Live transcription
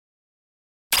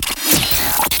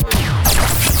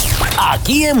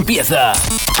Aquí empieza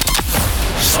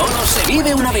Solo se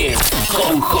vive una vez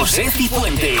con José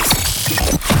Cifuentes.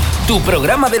 Tu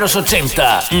programa de los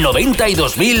 80, 90 y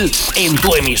 2000 en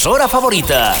tu emisora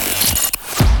favorita.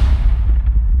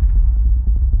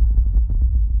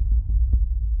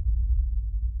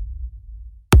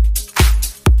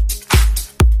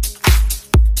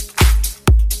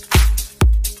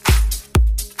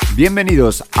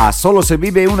 Bienvenidos a Solo se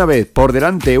vive una vez, por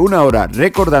delante una hora,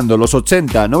 recordando los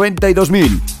 80, 90 y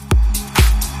 2000.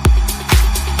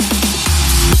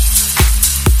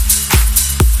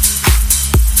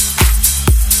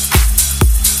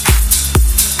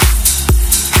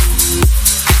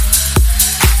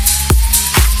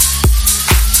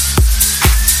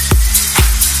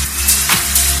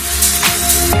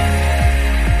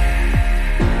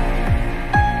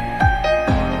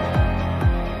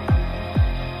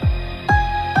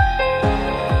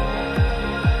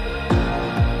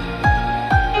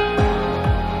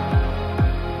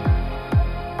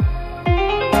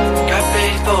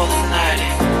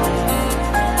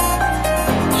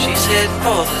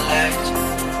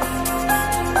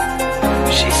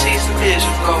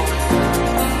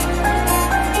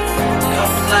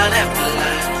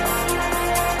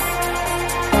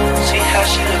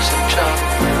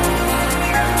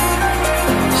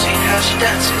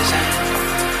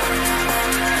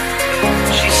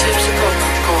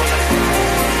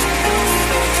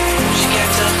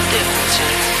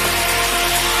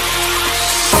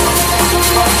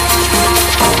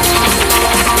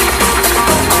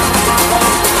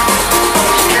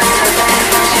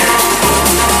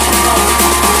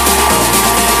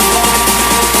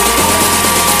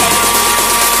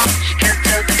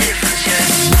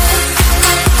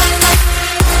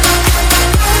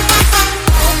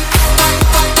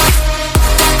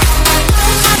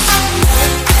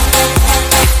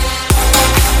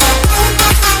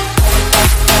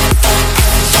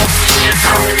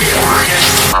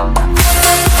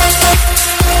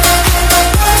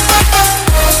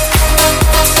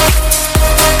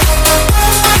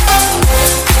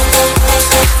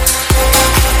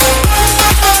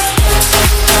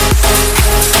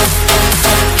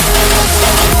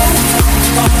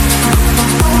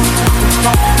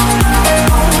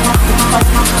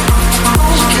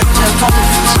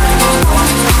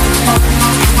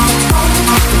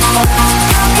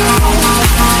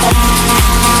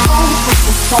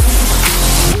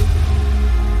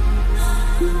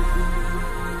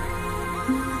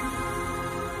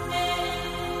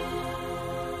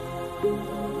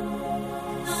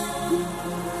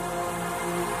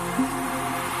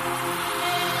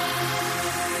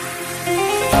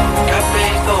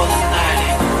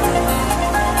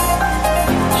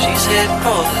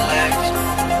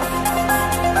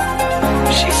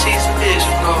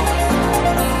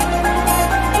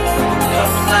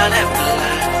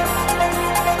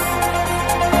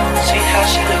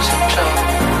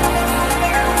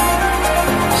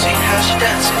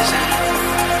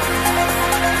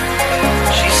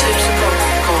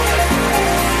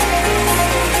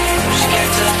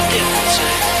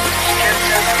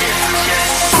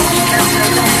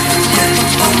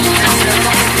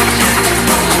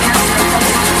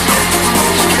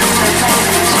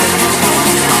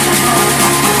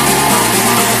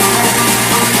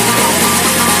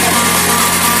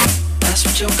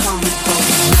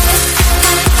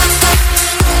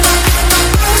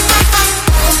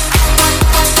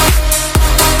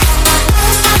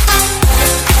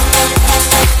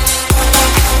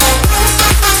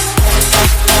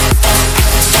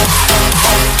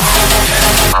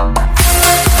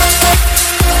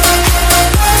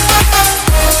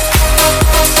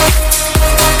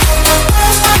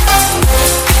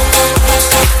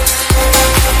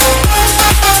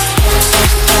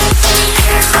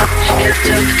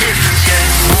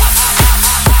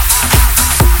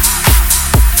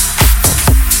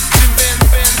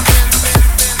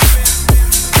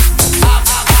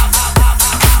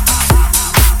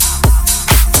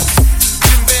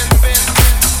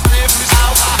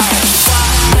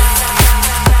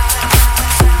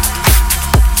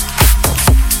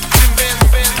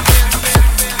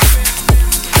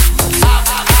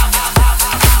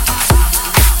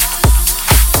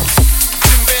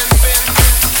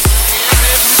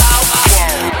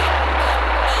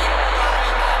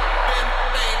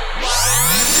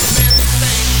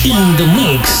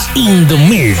 In the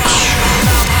mix.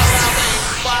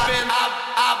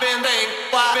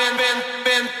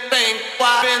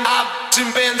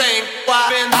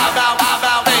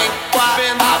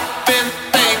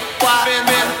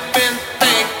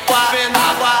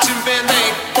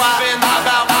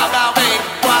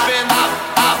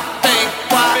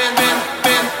 Been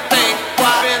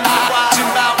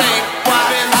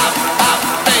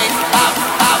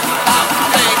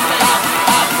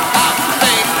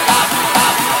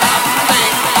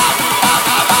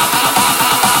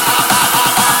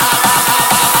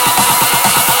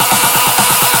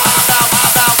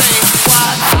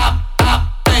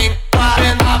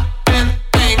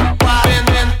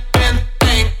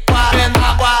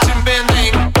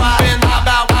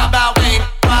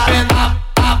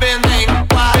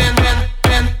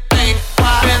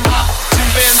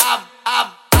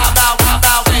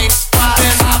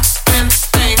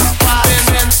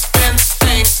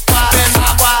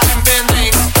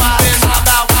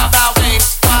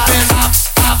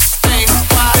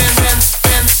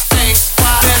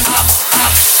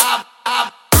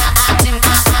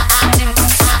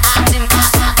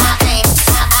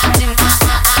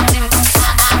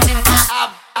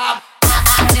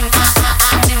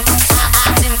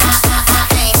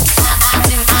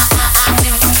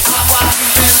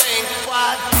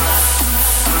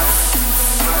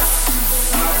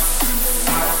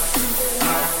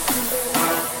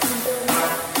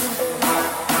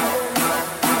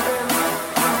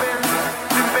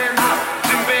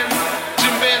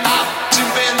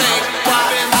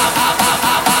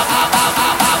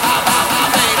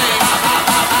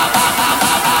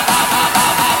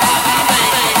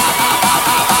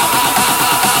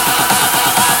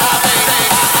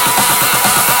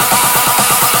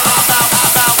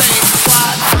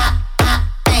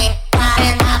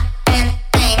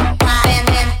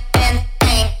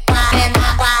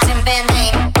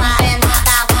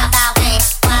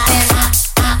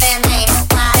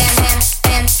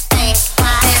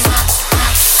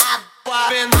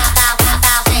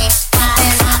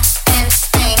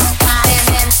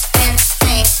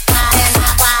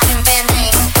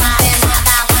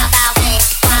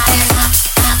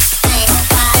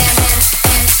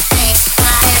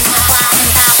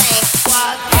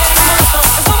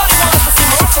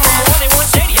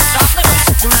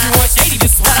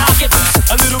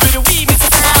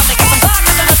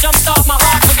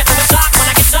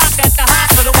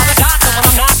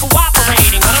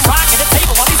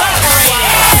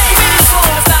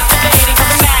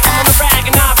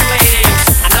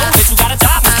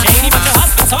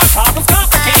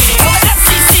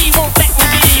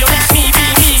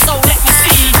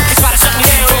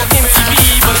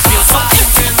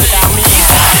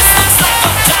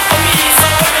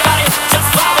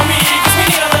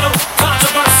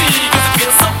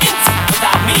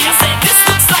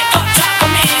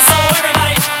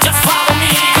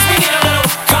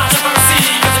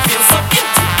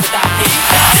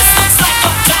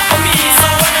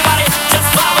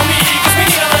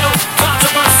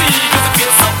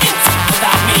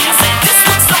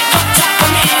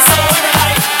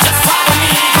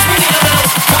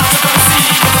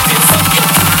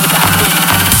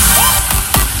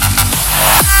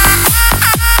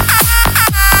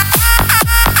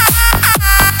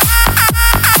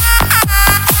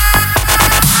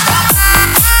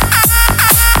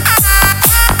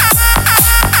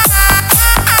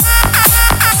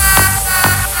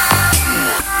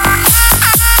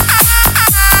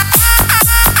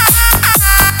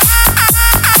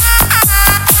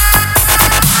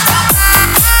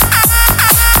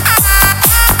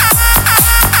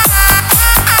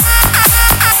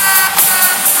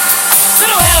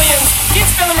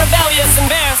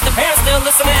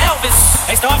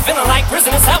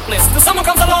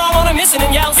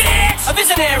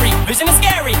vision is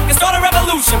scary, can start a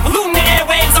revolution, polluting the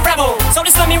airwaves, a rebel. So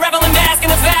just let me revel and bask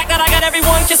in the fact that I got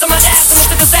everyone kissing my ass. And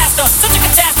it's a disaster, such a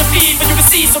catastrophe, but you can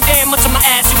see so damn much of my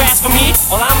ass. You ask for me,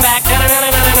 well I'm back.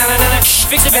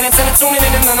 Fix your minutes and I'm tuning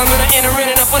in, and then I'm gonna enter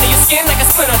in and up under your skin like a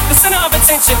splinter. The center of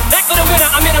attention, back for the winner.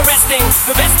 I'm interesting.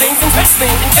 The best things investing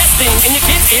in your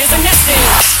kids' ears and nesting.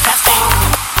 Testing,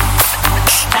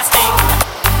 testing,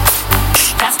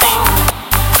 testing,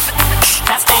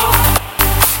 testing,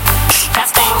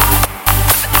 testing,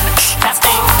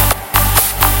 testing,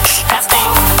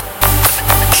 testing,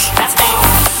 testing.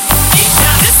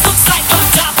 Now this looks like the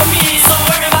top of me, so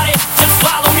everybody just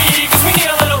follow me, 'cause we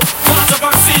need a little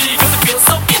controversy, 'cause it feels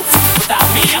so empty without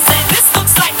me. I said this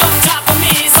looks like the top of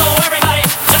me, so everybody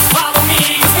just follow me,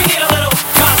 'cause we need a little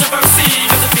controversy,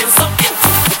 'cause it feels so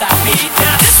empty without me.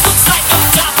 Now this looks like the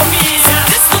top of me. Now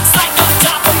this looks like the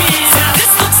top of me. Now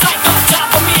this looks like the top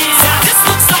of me. Now this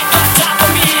looks like the top of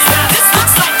me. Now this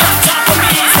looks like the top of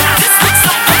me. Now this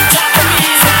looks like the top of me.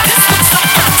 Now this looks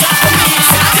like the top of me.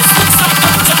 Now this looks like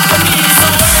the top of me. So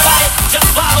everybody just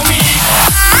follow me.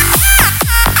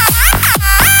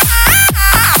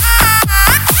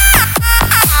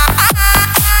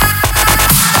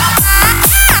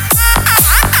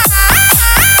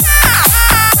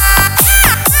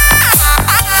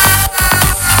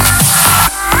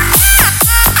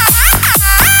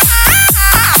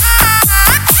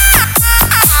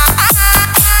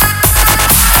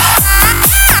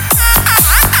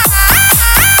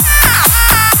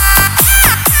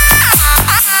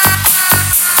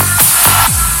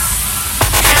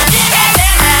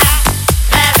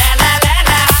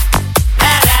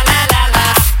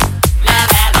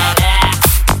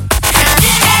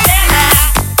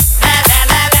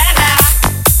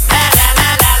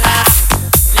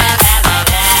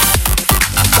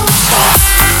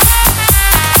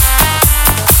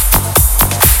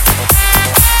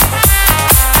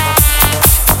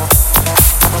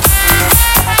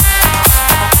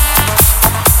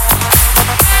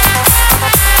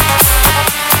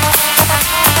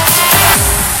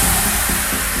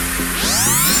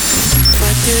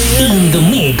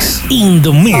 In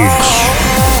the mix.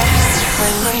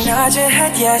 When you nod your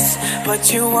head yes,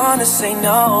 but you wanna say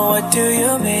no, what do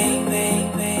you mean?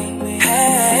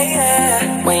 Hey,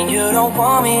 yeah. When you don't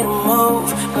want me to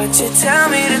move, but you tell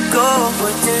me to go,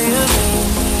 what do you mean?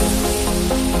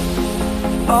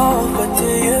 Oh, what do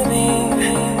you mean?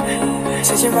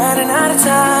 Said you're running out of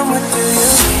time, what do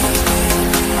you mean?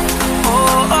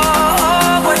 Oh,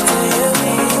 what do you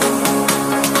mean?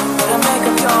 Better make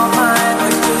up your mind,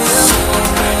 what do you mean?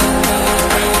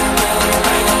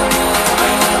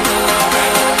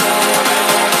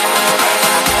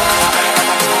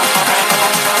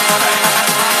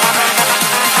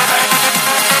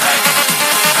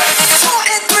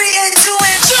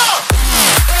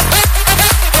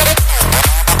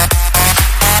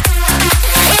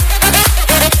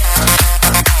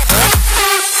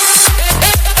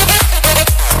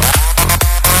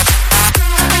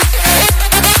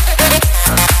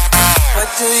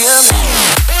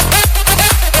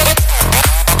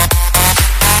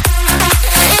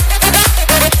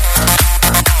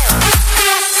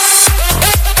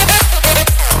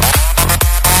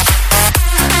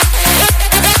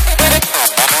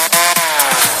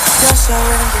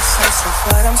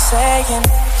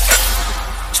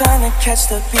 Trying to catch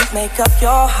the beat, make up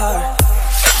your heart.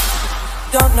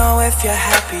 Don't know if you're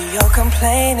happy or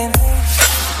complaining.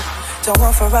 Don't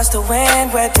want for us to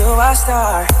win, where do I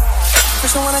start?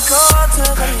 First you wanna go to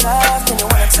the left, then you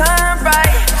wanna turn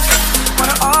right.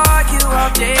 Wanna argue all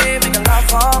day, make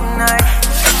love all night.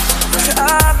 First you're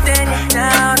up, then you're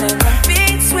down, and in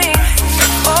between.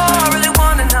 Oh, I really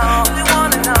wanna know, really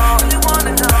wanna know, really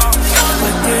wanna know.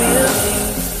 What do you mean?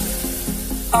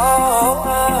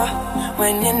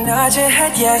 When you nod your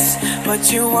head yes,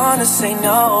 but you wanna say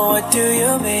no, what do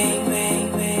you mean?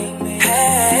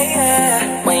 Hey,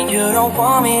 yeah. When you don't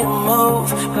want me to move,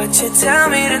 but you tell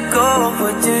me to go,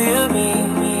 what do you mean?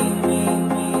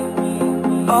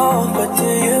 Oh, what do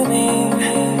you mean?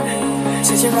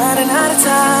 Said you're running out of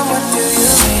time, what do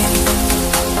you mean?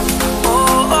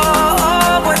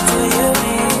 Oh, what do you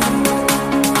mean?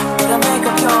 Better make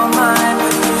up your mind,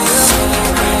 what do you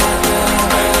mean?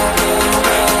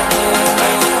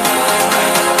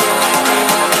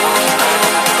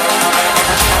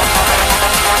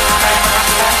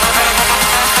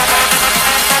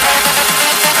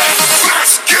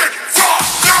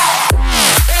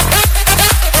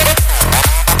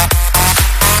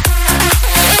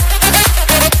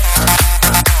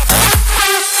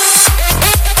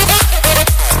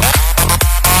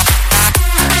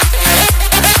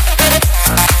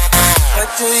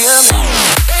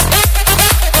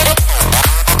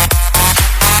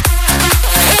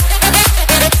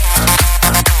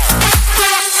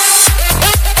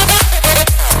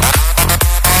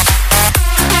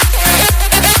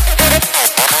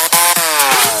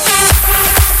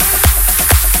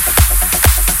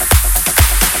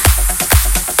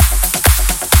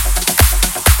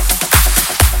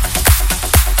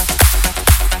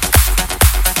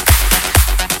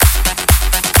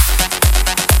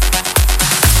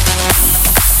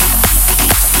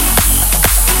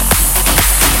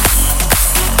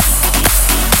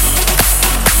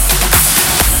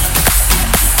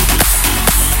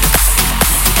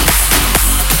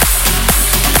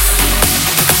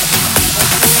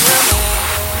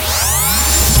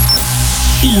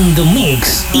 In the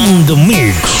mix, in the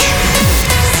mix.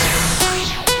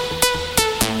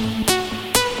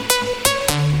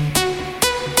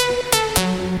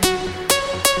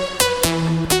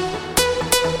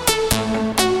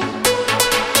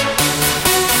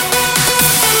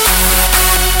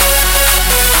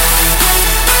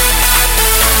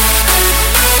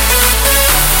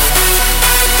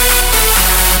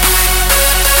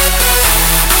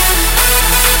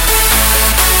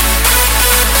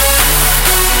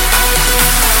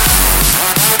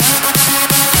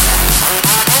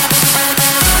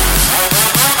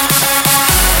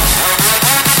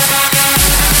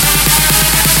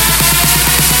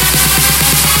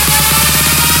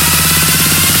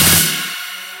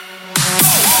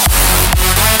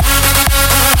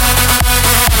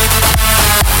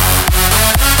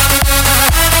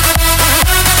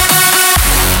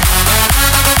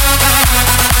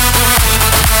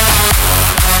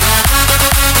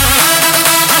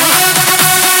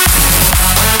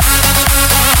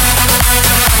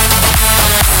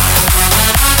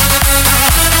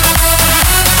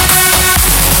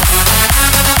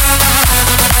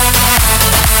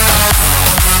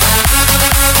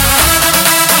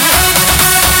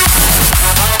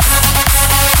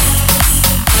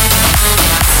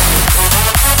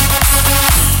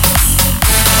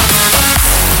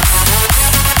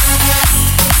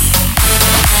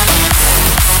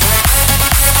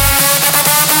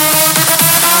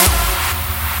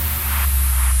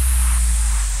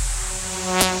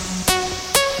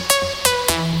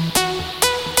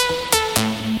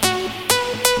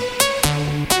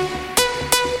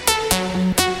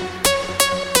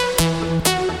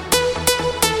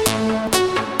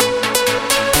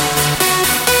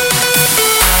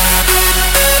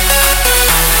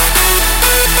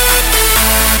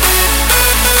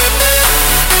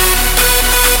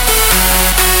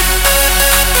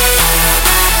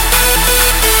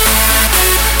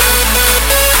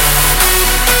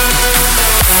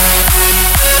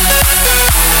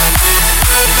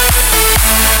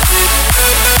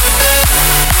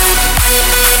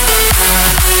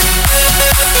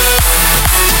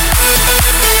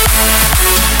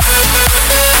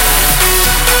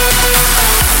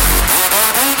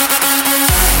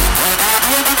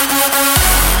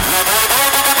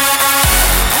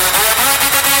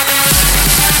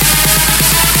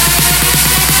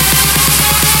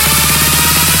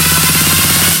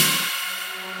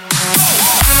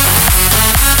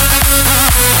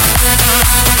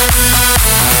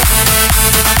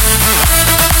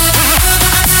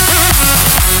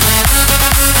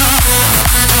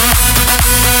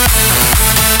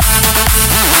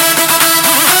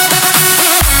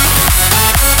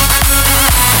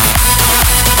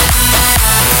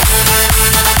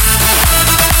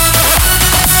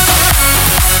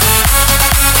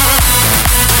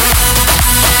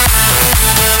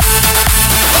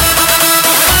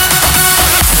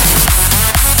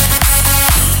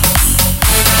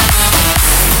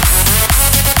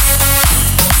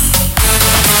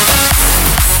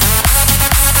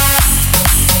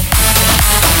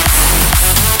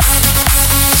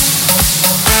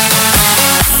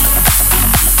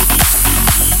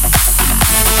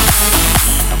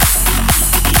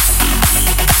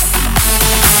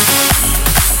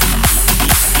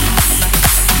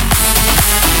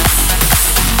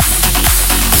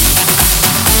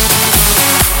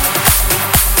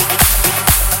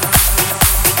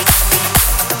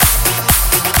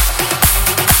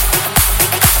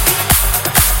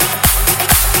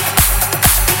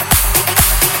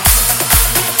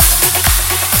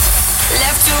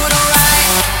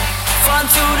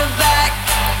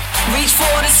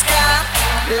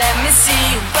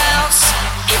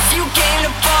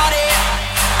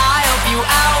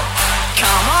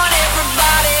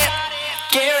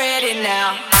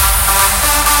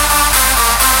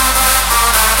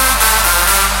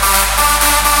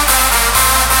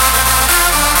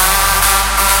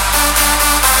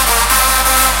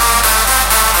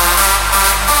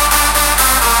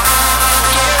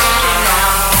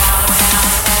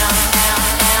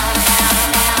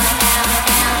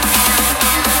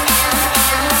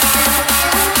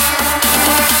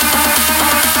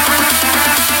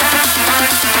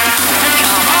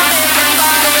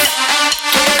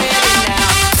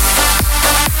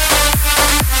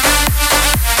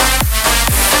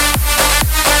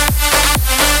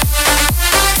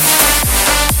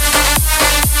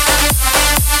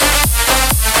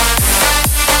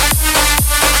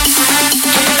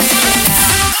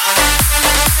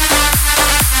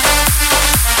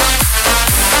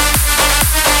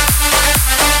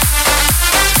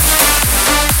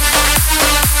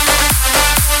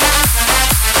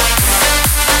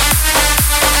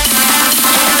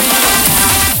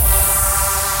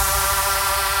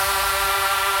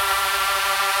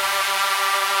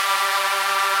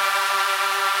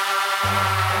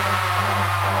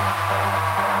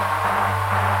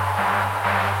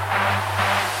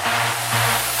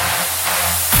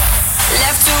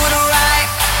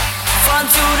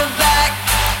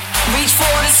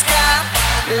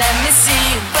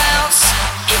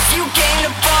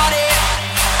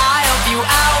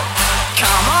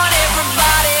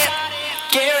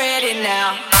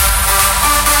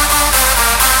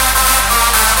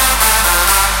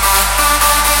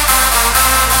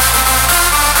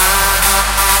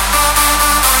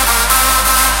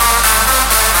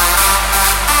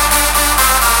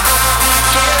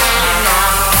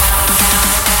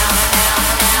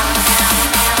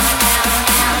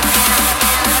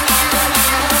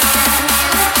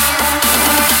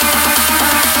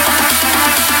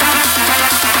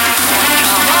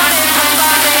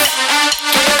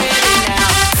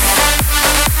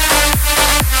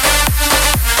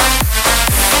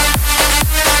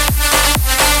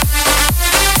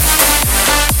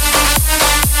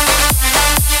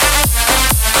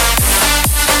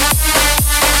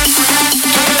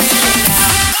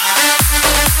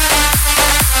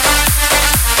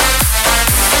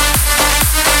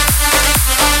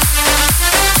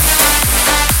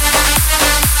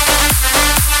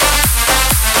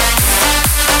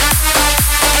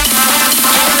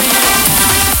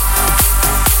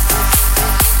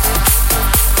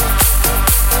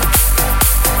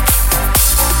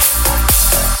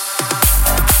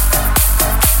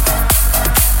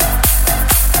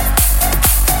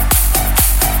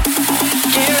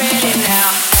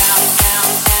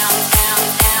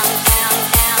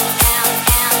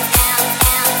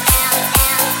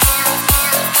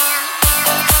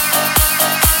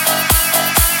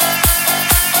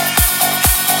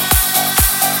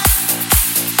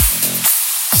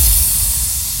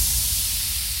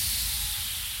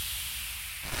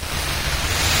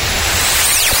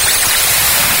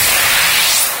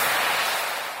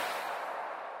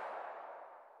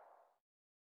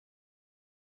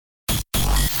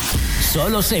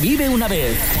 Solo se vive una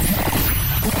vez.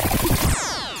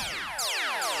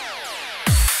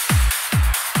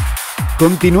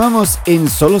 Continuamos en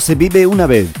Solo se vive una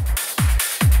vez.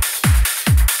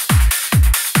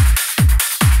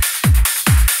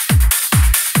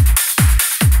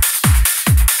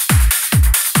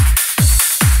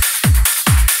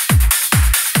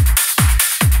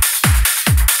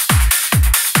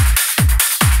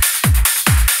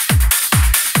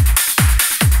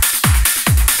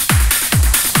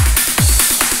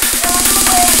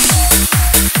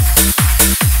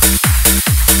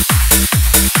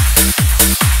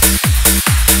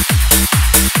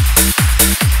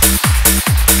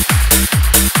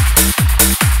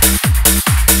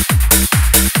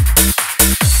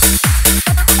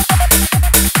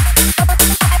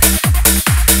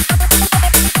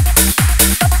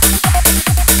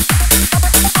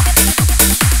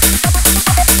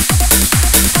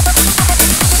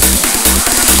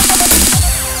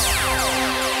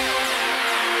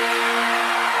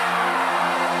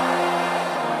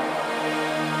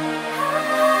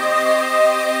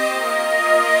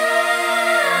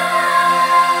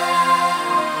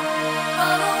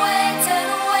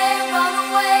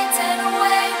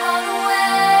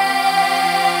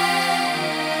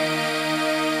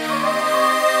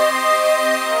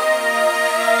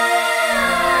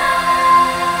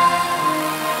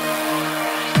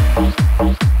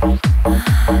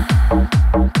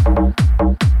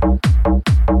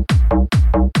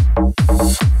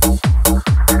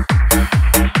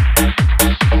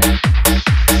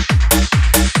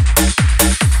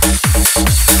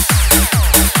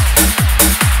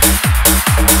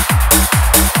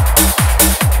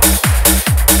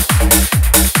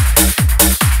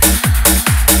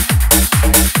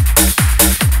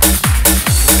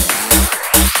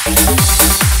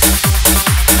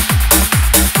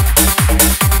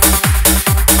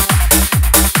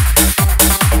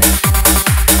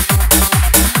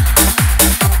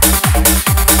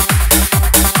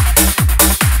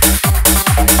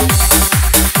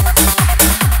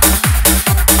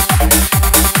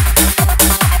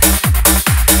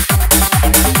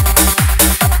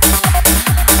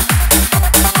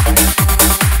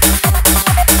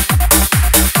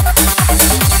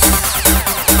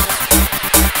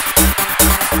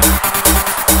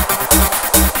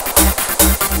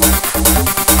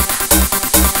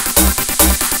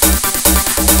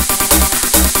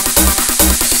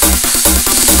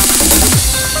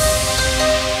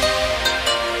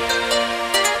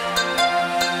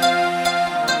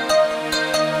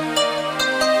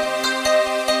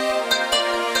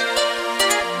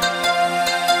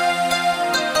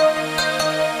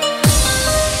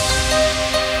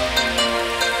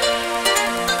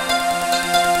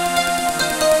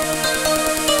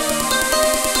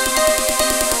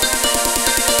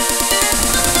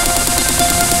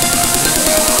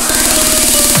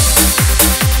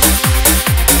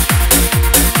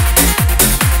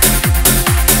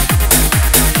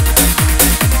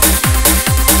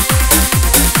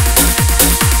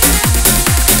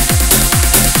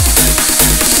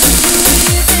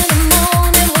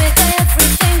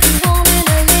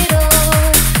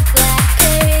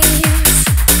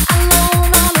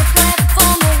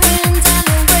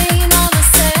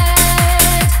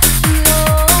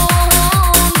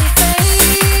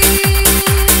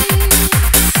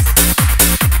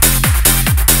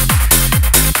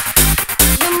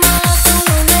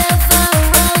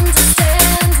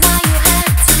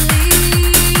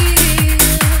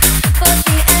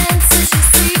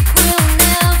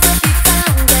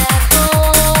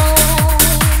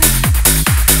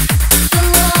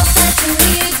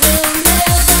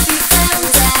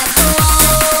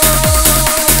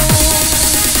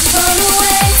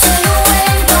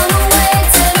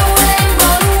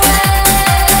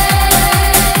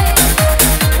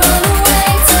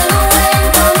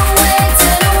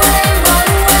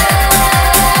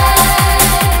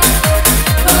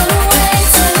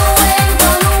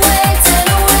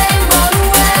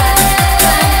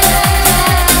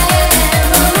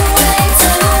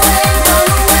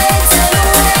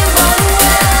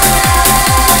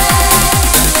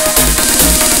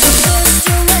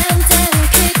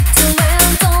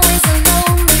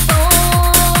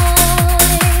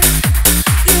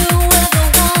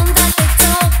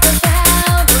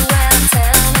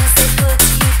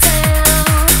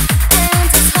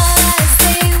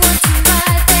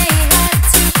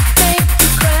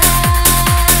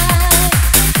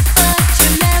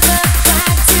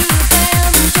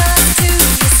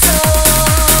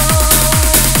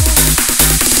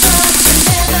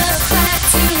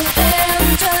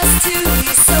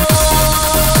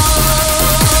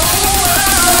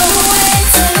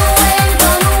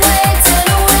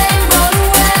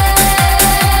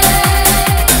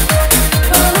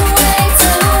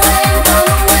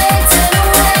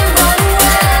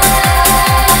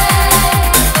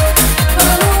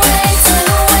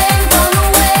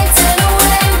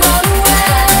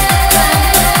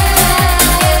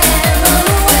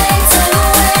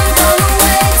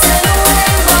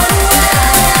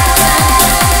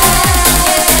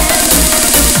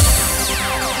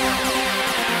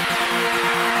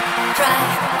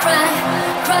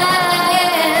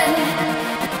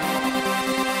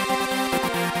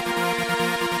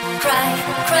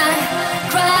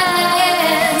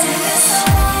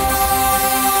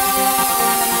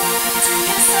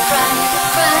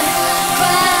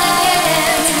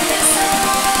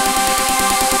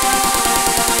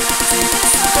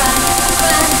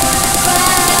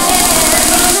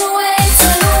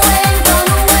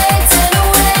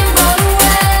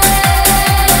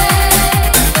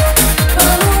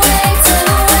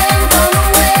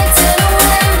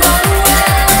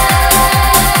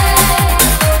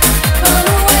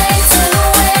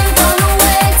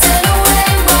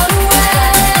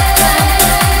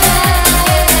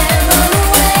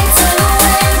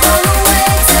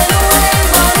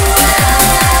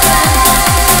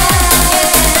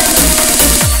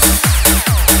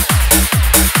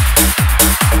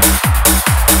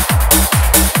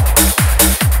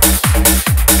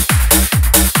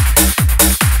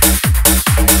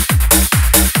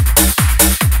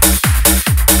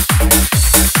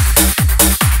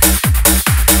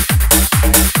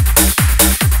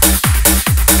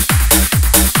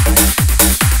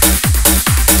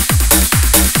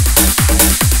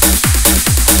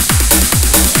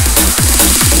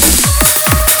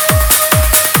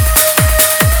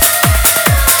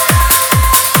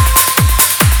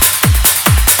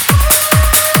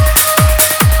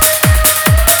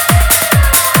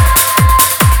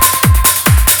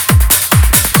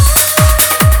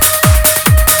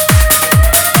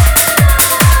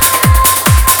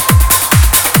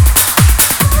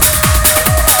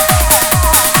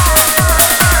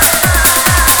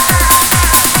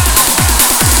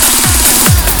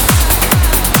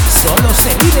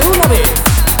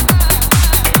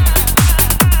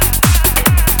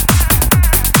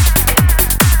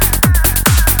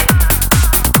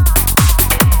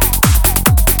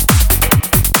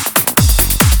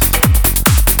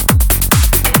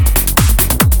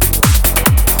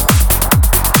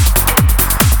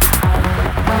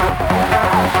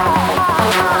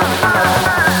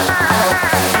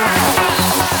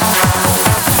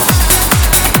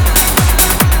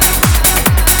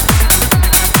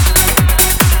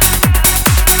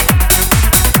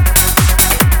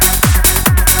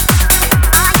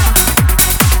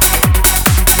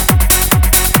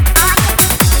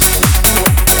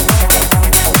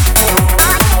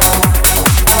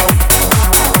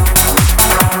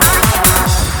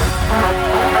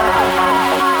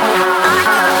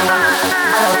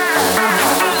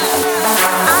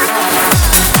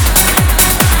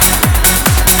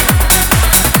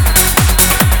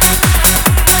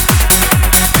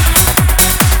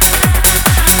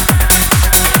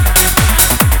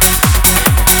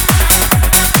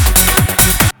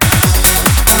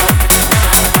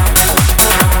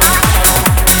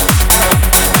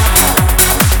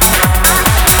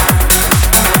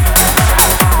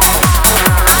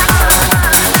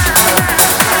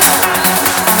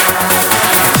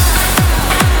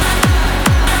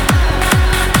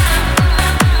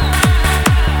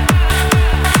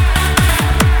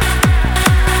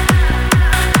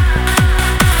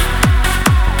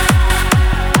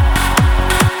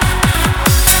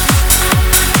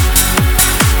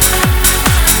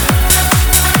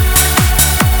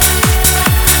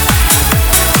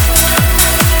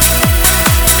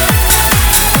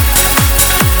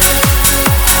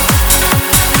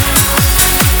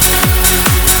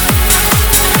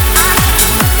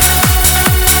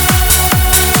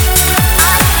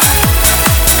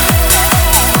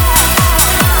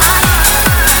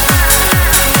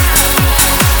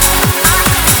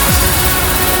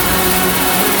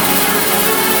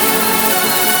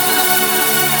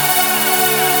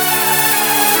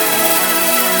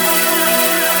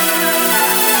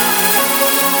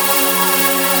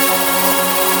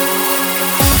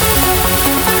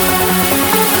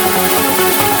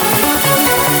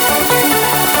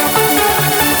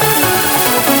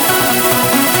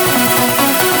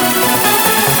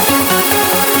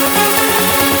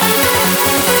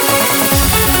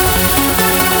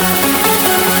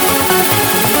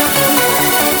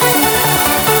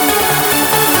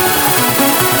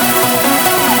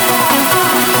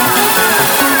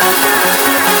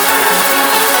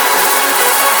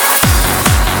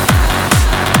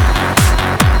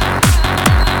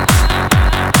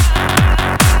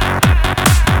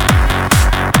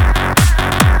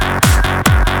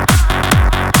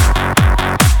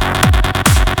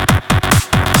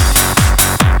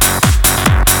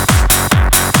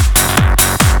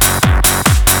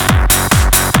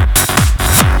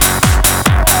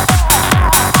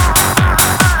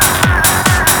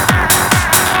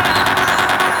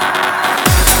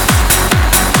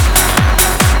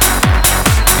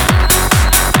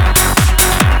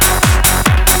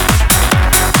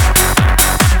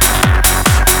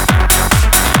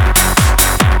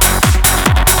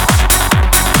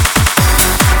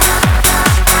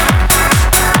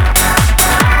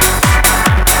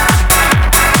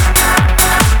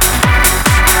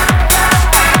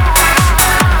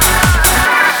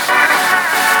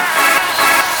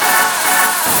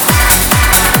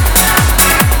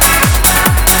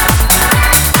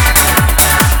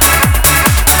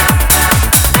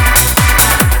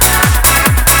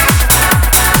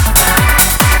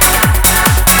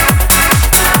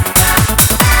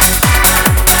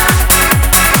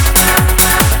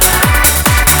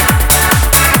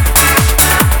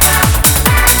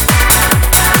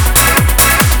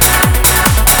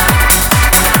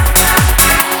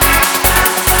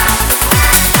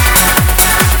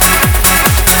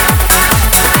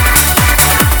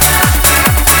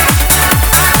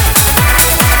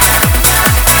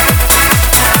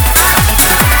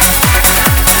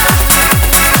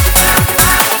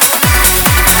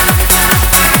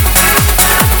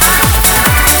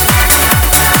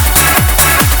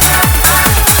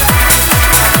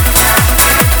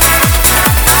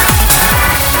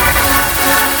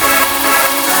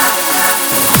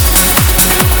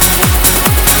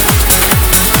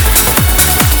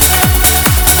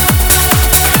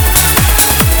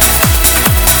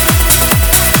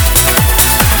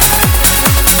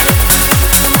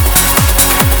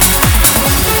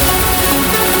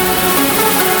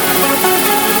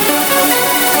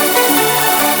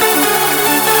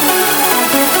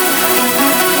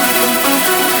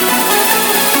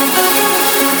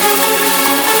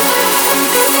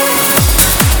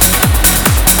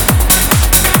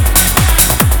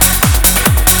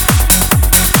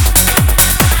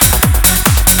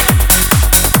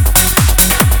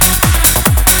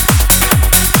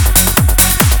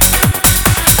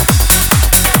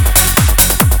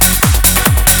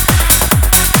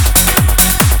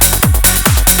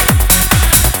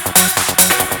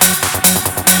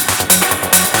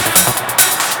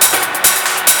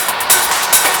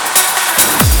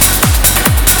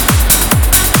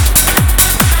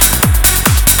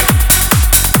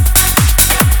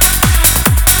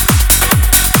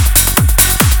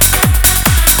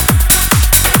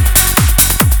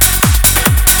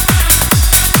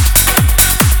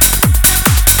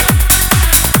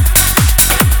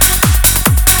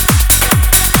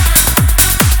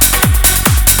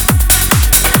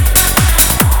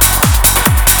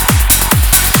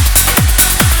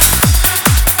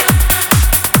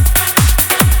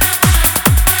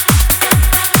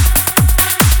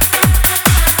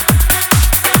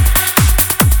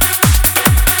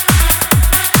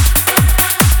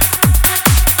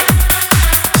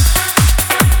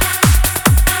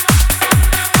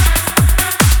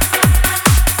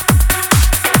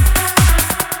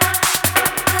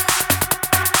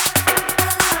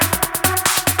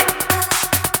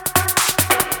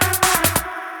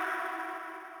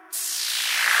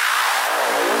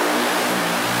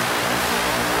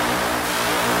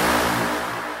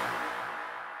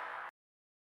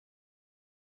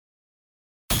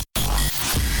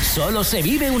 Solo se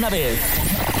vive una vez.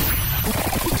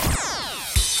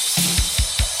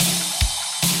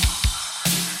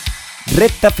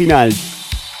 Recta final.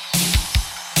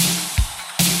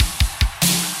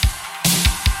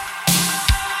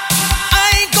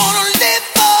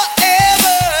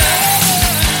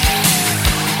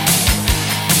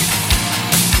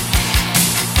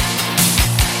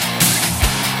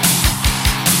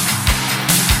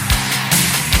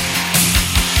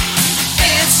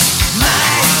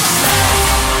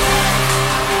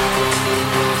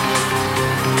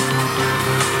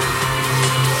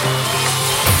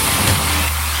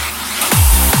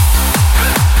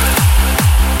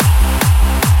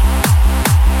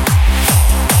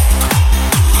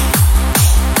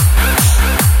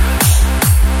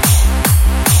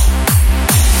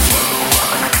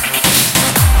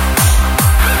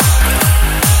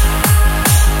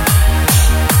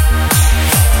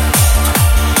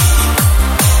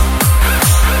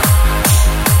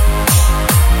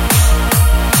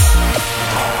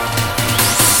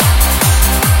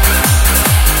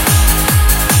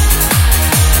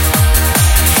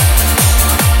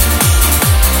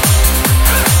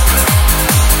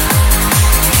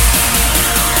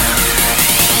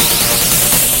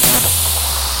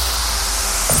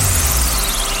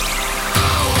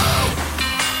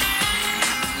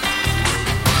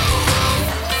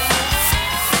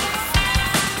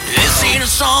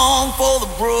 Song for the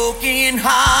broken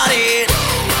hearted,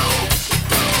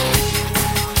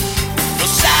 no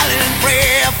silent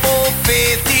prayer for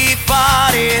faith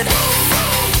departed.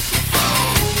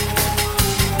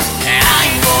 And I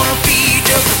ain't gonna be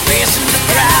just a face in the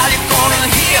crowd. You're gonna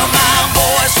hear my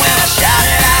voice when I shout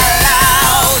it out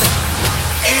loud.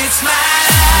 It's my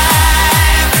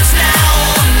life, it's now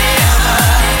or never.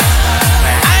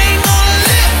 I ain't gonna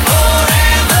live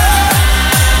forever.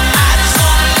 I just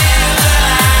wanna live the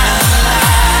life.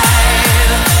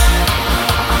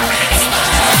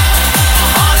 My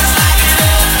heart is like an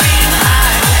open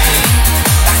highway.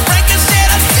 Like Franklin said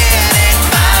I did.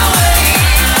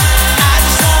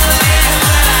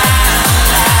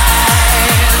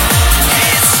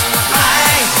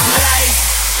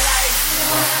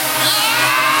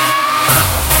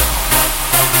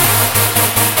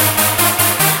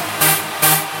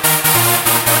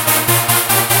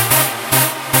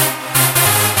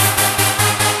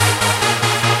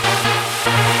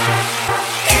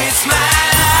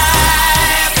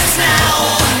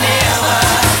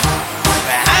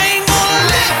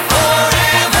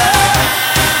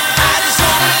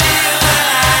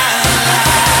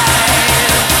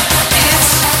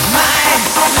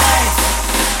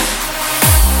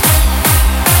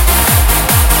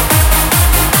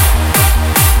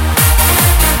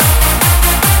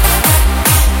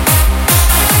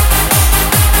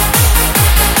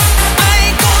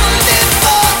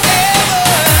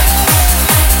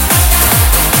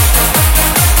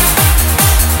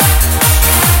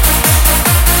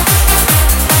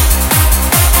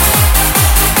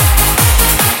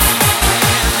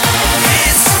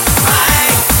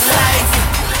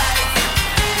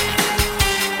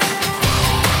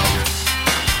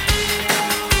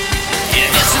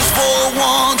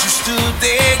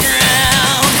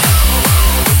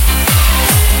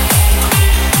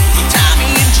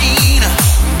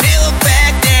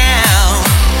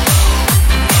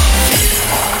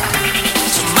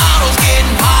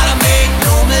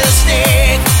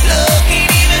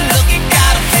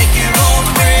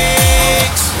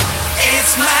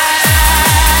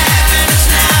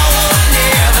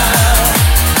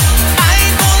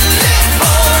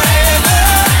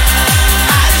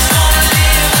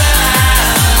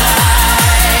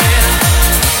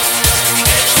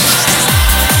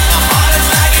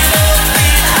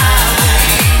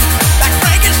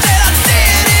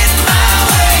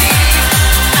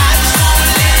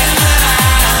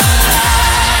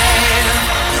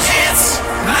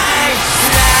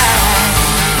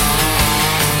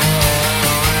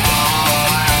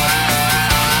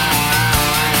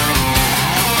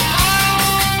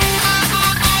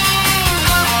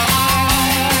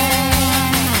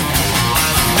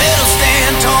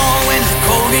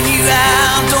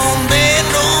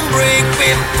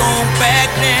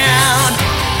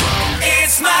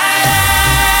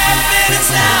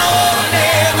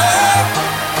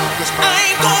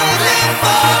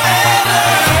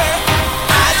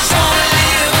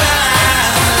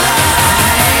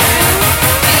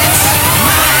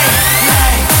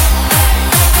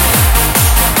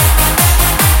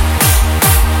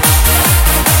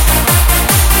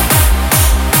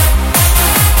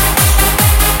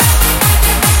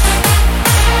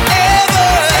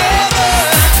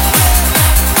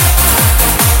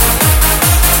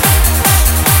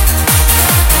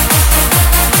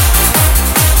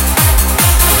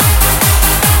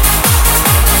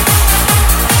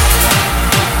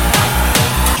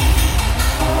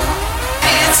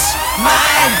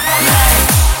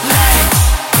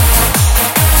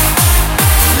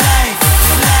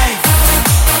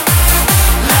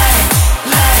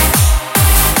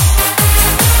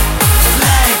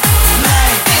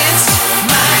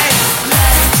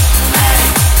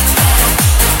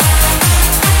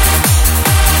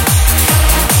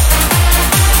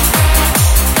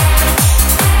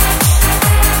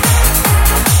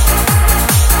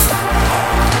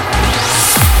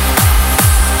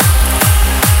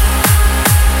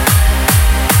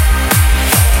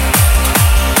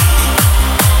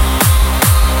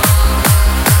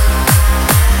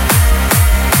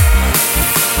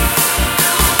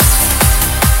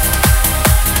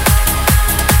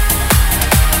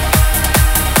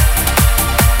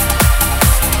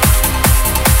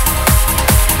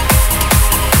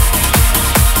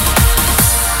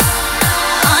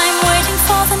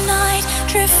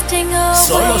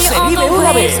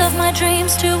 una vez. Of my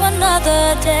dreams to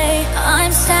another day.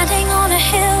 I'm standing on a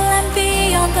hill and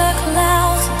beyond the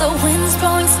clouds. The wind's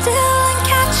blowing still and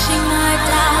catching my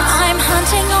doubts. I'm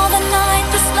hunting all the night,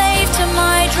 the slave to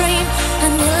my dream.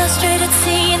 An illustrated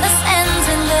scene that ends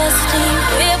in the steam.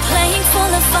 We're playing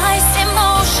full of ice,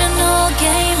 emotional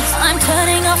games. I'm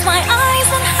turning off my eyes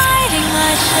and hiding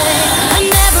my shame. A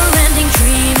never-ending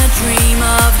dream, a dream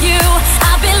of you.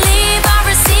 I believe I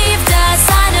received a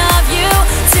sign of you.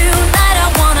 Tonight I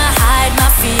wanna hide my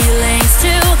feelings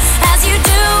too, as you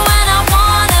do, and I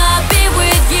wanna be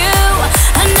with you.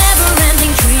 A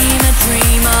never-ending dream, a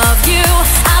dream of you.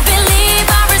 I believe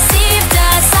I received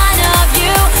a sign of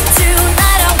you.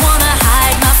 Tonight I wanna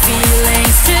hide my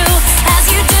feelings too, as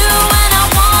you do, and I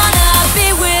wanna be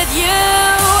with you.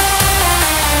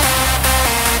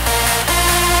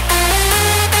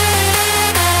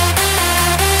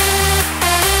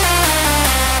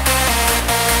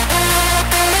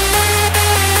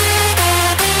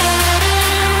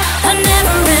 A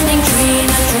never-ending dream,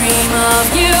 a dream of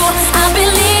you. I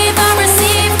believe I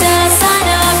received a sign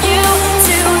of you.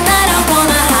 Tonight I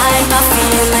wanna hide my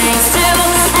feelings too,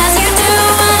 as you do,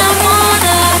 and I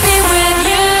wanna be with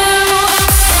you.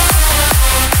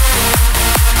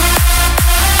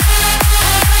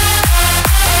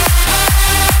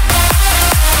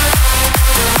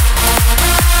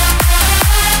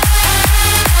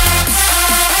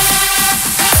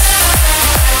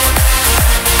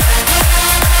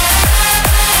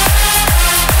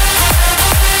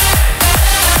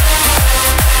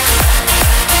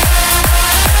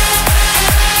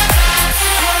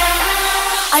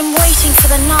 I'm waiting for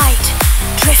the night,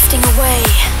 drifting away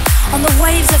on the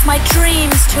waves of my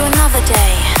dreams to another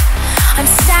day. I'm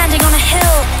standing on a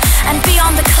hill and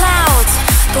beyond the clouds.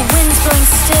 The wind's blowing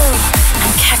still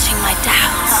and catching my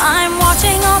doubts. I'm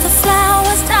watching all the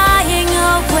flowers dying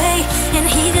away in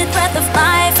heated breath of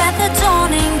life at the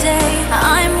dawning day.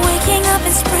 I'm waking up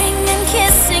in spring and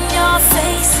kissing your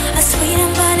face. A sweet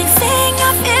and burning thing,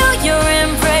 I feel your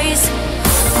embrace.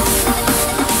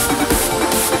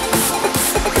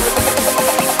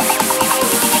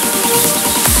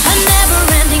 A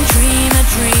never-ending dream, a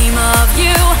dream of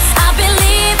you. I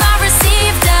believe I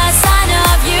received a sign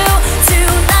of you.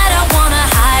 Tonight I wanna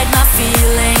hide my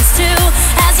feelings too,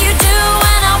 as you do,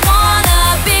 and I wanna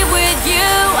be with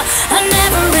you. A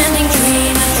never-ending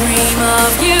dream, a dream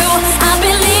of you. I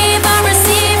believe I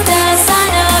received a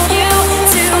sign of you.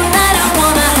 Tonight I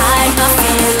wanna hide my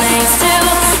feelings too,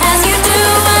 as you do,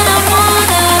 and I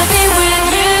wanna be with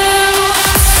you.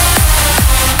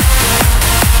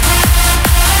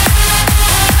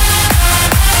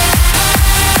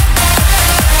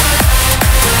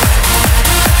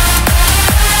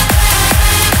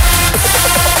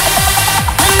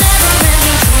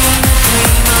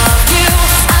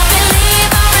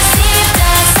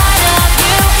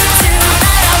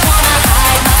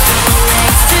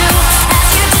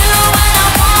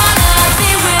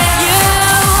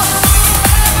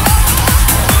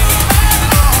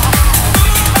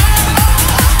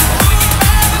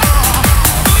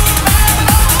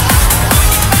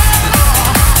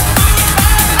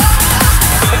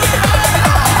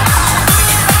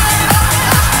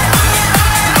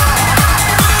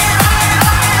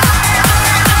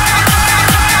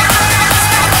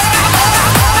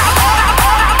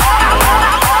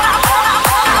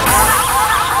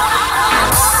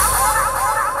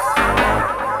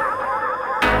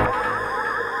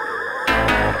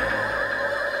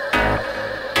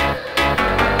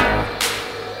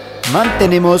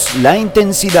 Mantenemos la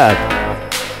intensidad.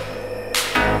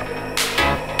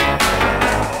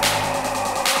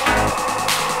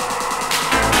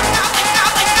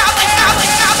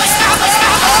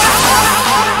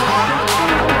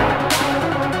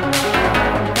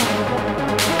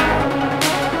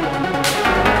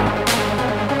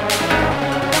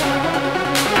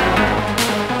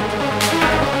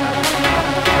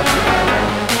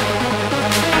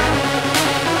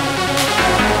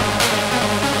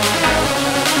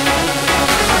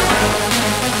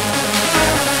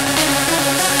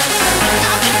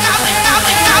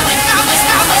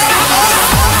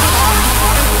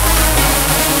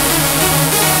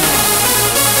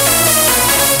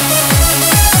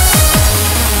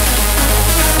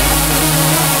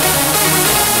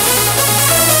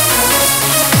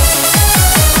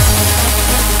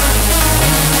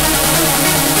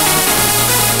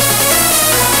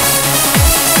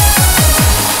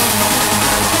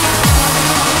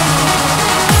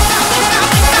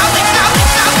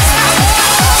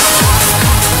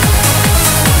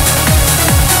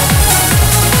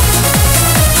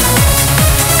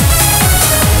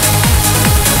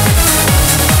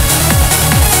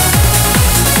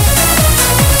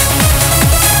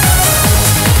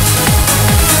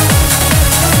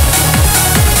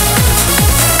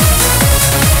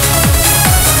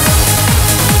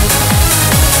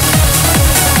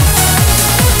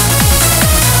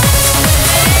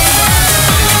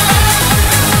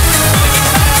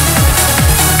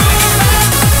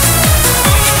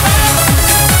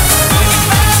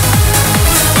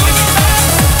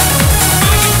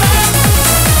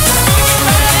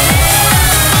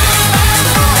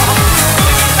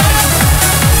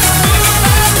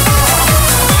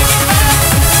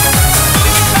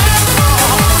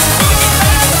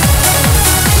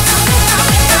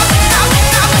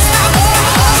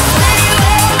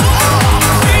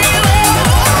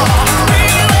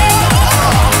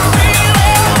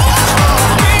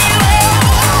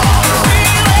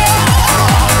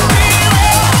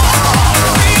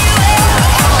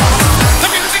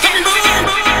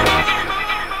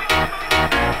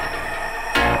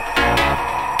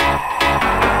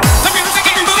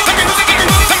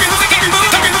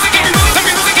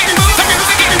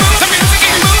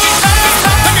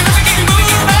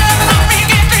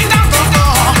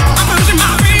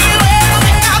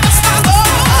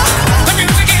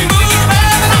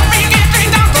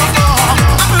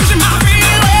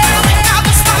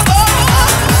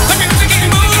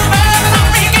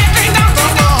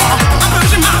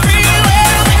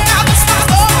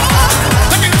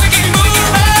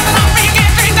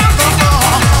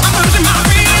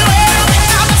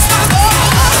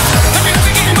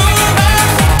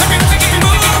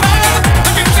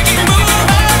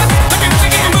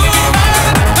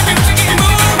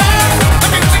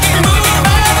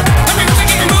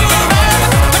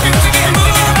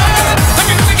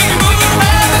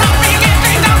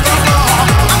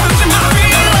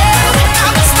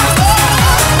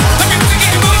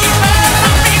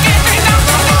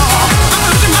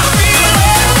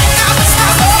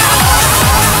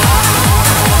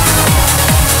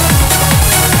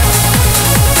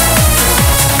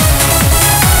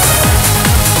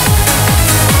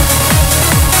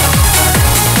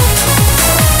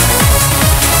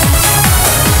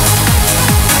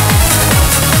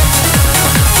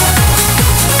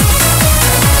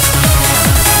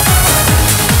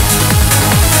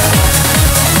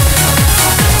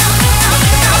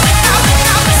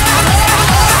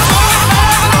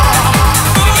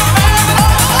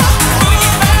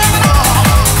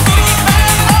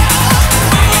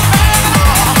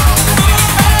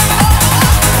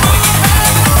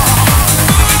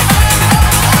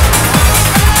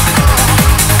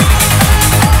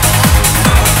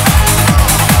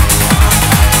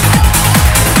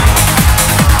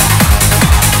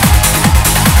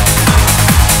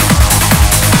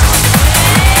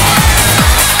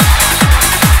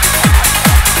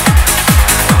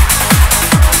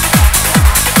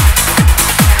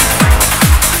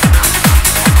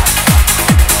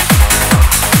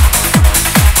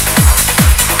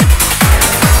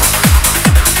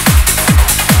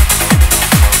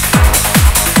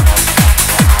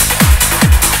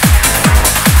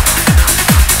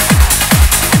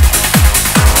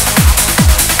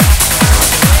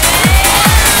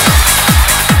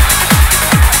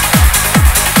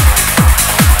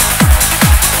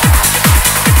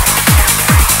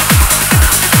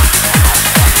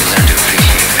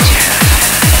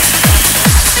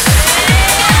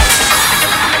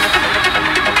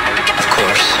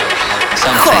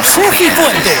 José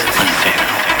Cifuentes.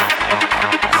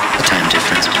 The time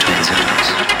difference between zones.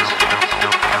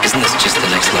 Isn't this just the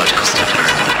next logical step in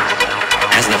Earth?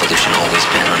 Hasn't evolution always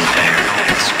been unfair?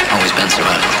 It's always been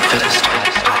survival of the fittest.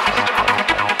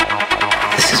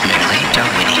 This is merely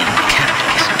Darwinian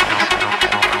capitalism.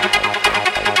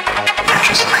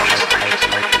 Natural selection.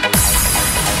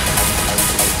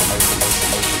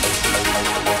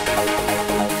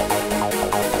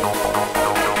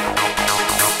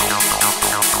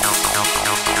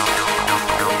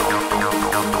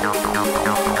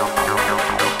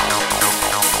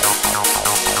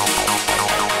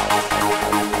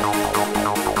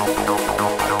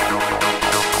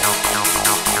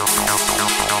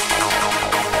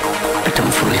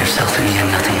 In the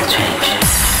end, nothing will change.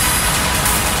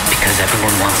 Because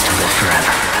everyone wants to live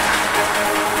forever.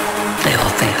 They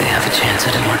all think they have a chance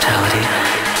at immortality,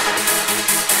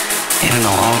 even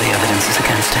though all the evidence is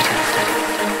against it.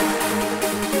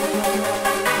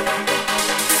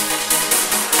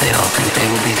 They all think they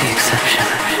will be the exception.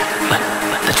 But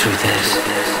the truth is,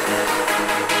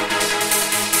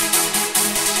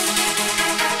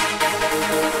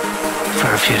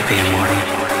 for a few to be immortal,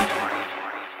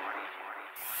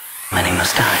 many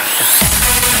must die.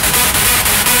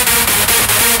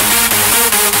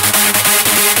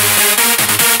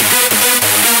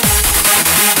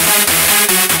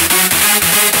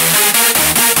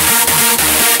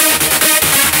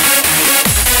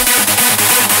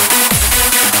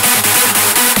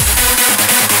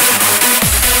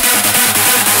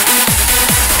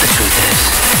 The truth is,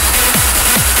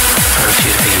 for a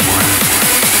few to be immortal,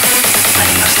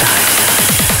 many must die.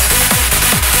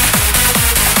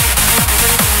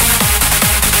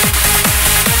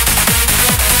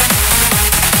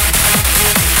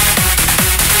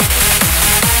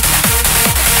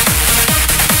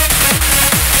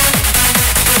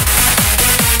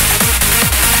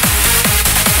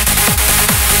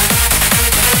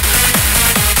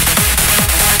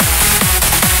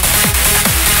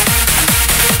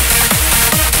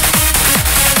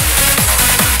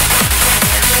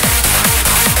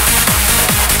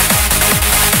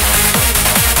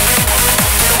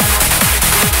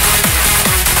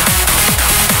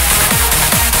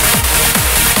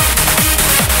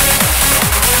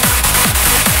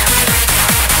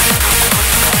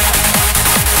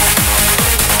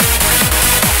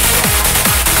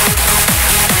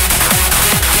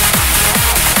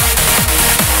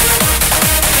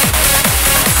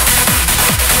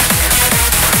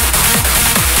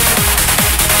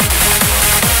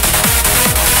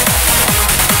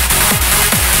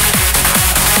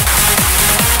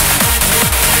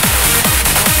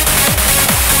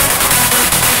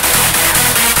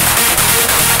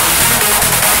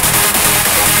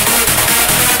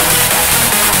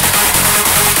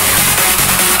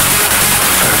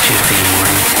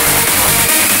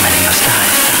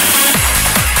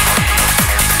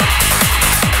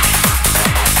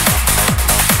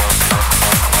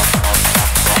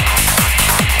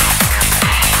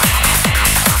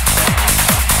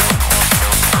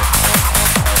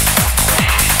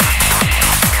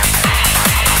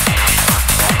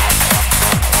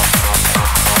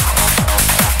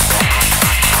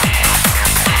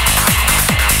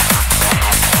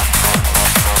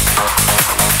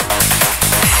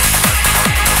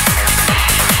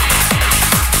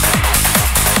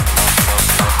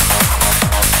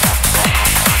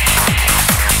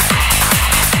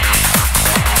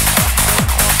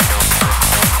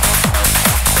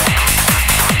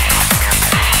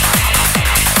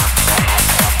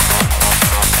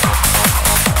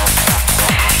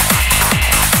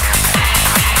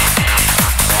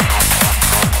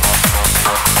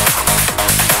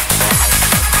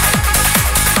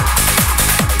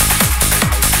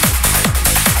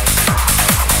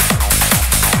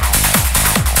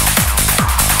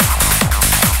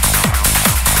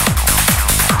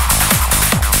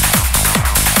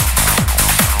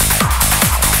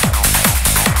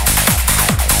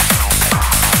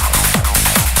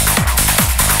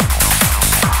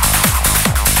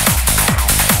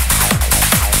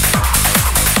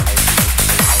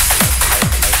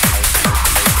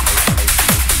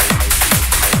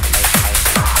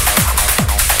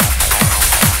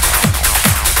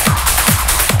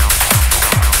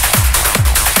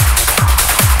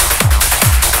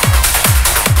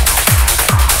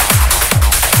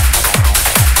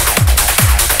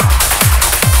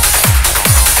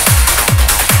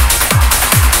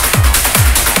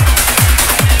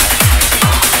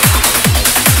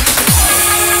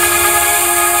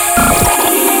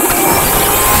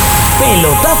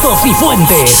 Pelotazo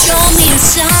Cifuentes. Show me a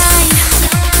sign.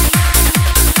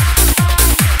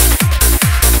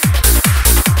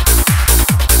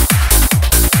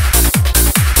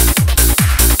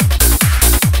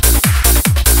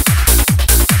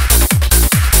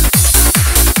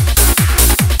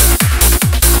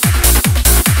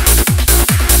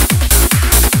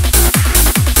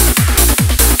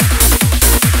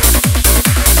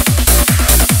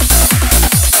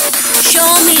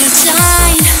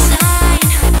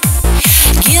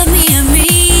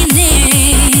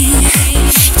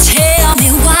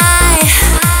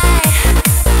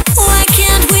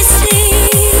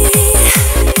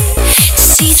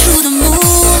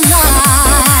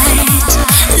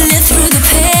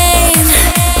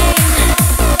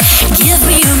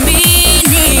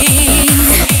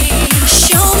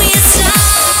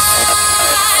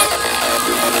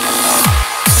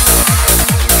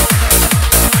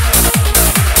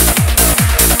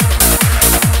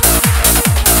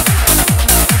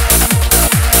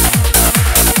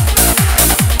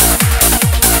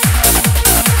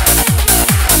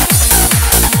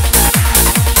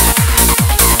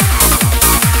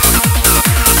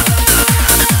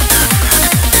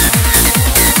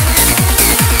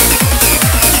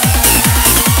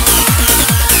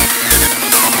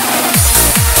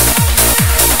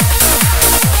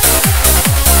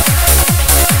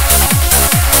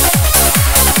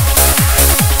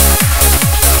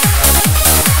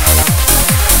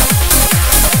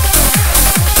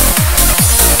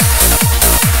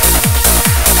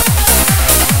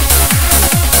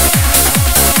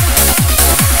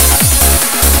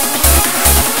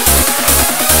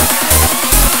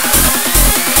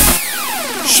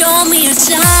 call me a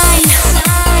child.